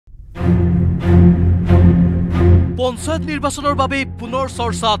পঞ্চায়ত নিৰ্বাচনৰ বাবে পুনৰ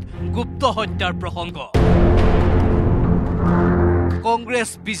চৰ্চাত গুপ্ত হত্যাৰ প্ৰসংগ কংগ্ৰেছ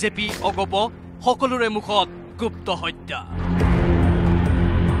বিজেপি অগপ সকলোৰে মুখত গুপ্ত হত্যা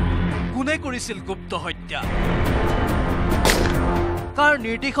কোনে কৰিছিল গুপ্ত হত্যা কাৰ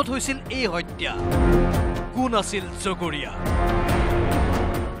নিৰ্দেশত হৈছিল এই হত্যা কোন আছিল জগৰীয়া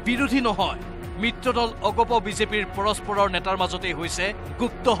বিৰোধী নহয় মিত্ৰদল অগপ বিজেপিৰ পৰস্পৰৰ নেতাৰ মাজতে হৈছে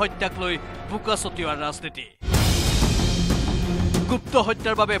গুপ্ত হত্যাক লৈ বুকা ছটিওৱাৰ ৰাজনীতি গুপ্ত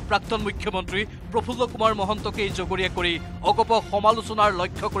হত্যাৰ বাবে প্ৰাক্তন মুখ্যমন্ত্ৰী প্ৰফুল্ল কুমাৰ মহন্তকে জগৰীয়া কৰি অগপক সমালোচনাৰ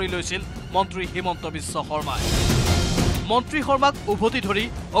লক্ষ্য কৰি লৈছিল মন্ত্ৰী হিমন্ত বিশ্ব শৰ্মাই মন্ত্ৰী শৰ্মাক উভতি ধৰি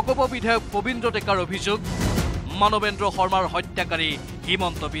অগপ বিধায়ক পবিন্দ্ৰ ডেকাৰ অভিযোগ মানৱেন্দ্ৰ শৰ্মাৰ হত্যাকাৰী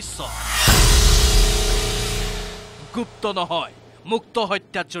হিমন্ত বিশ্ব গুপ্ত নহয় মুক্ত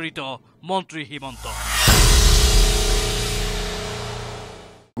হত্যাত জড়িত মন্ত্ৰী হিমন্ত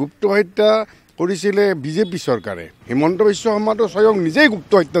গুপ্ত হত্যা কৰিছিলে বিজেপি চৰকাৰে হিমন্ত বিশ্ব শৰ্মাটো স্বয়ং নিজেই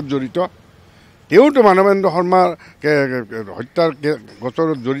গুপ্ত হত্যাত জড়িত তেওঁতো মানৱেন্দ্ৰ শৰ্মাৰ হত্যাৰ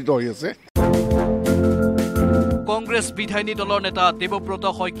গোচৰত জড়িত হৈ আছে কংগ্ৰেছ বিধায়িনী দলৰ নেতা দেৱব্ৰত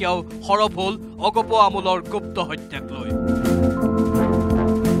শইকীয়াও সৰব হ'ল অগপ আমোলৰ গুপ্ত হত্যাক লৈ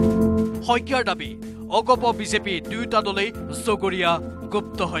শইকীয়াৰ দাবী অগপ বিজেপি দুয়োটা দলেই জগৰীয়া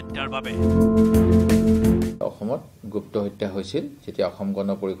গুপ্ত হত্যাৰ বাবে অসমত গুপ্ত হত্যা হৈছিল যেতিয়া অসম গণ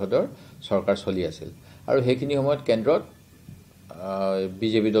পৰিষদৰ চৰকাৰ চলি আছিল আৰু সেইখিনি সময়ত কেন্দ্ৰত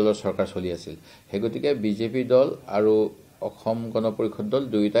বিজেপি দলৰ চৰকাৰ চলি আছিল সেই গতিকে বিজেপি দল আৰু অসম গণ পৰিষদ দল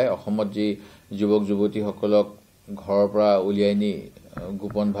দুয়োটাই অসমত যি যুৱক যুৱতীসকলক ঘৰৰ পৰা উলিয়াই নি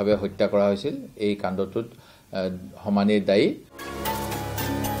গোপনভাৱে হত্যা কৰা হৈছিল এই কাণ্ডটোত সমানেই দায়ী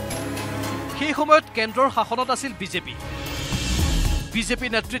সেই সময়ত কেন্দ্ৰৰ শাসনত আছিল বিজেপি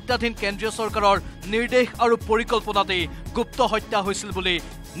নেতৃত্বাধীন কেন্দ্ৰীয় চৰকাৰৰ নিৰ্দেশ আৰু পৰিকল্পনাতেই গুপ্ত হত্যা হৈছিল বুলি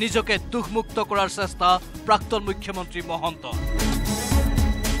নিজকে দুখমুক্ত কৰাৰ চেষ্টা প্ৰাক্তন মুখ্যমন্ত্ৰী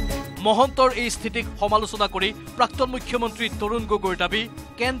মহন্তৰ এই স্থিতিক সমালোচনা কৰি প্ৰাক্তন মুখ্যমন্ত্ৰী তৰুণ গগৈৰ দাবী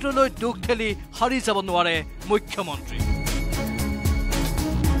কেন্দ্ৰলৈ দুখ ঠেলি হাৰি যাব নোৱাৰে মুখ্যমন্ত্ৰী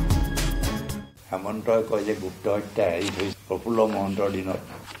হেমন্তই কয় যে গুপ্ত হত্যা হেৰি হৈছিল প্ৰফুল্ল মহন্তৰ দিনত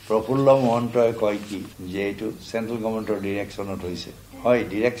প্ৰফুল্ল মহন্তই কয় কি যে এইটো চেণ্ট্ৰেল গভৰ্ণমেণ্টৰ ডিৰেকশ্যনত হৈছে হয়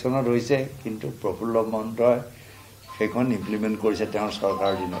ডিৰেকশ্যনত হৈছে কিন্তু প্ৰফুল্ল মহন্তই সেইখন ইমপ্লিমেণ্ট কৰিছে তেওঁৰ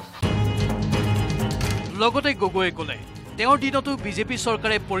চৰকাৰৰ দিনত লগতে গগৈয়ে ক'লে তেওঁৰ দিনতো বিজেপি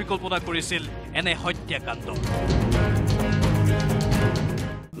চৰকাৰে পৰিকল্পনা কৰিছিল এনে হত্যাকাণ্ড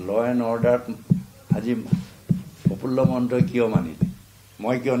ল এণ্ড অৰ্ডাৰ আজি প্ৰফুল্ল মহন্তই কিয় মানিলে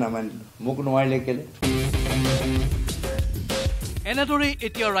মই কিয় নামানিলো মোক নোৱাৰিলে কেলে এনেদৰেই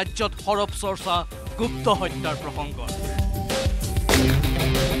এতিয়া ৰাজ্যত সৰব চৰ্চা গুপ্ত হত্যাৰ প্ৰসংগ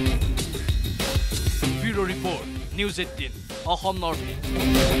bureau' report News18 Assam north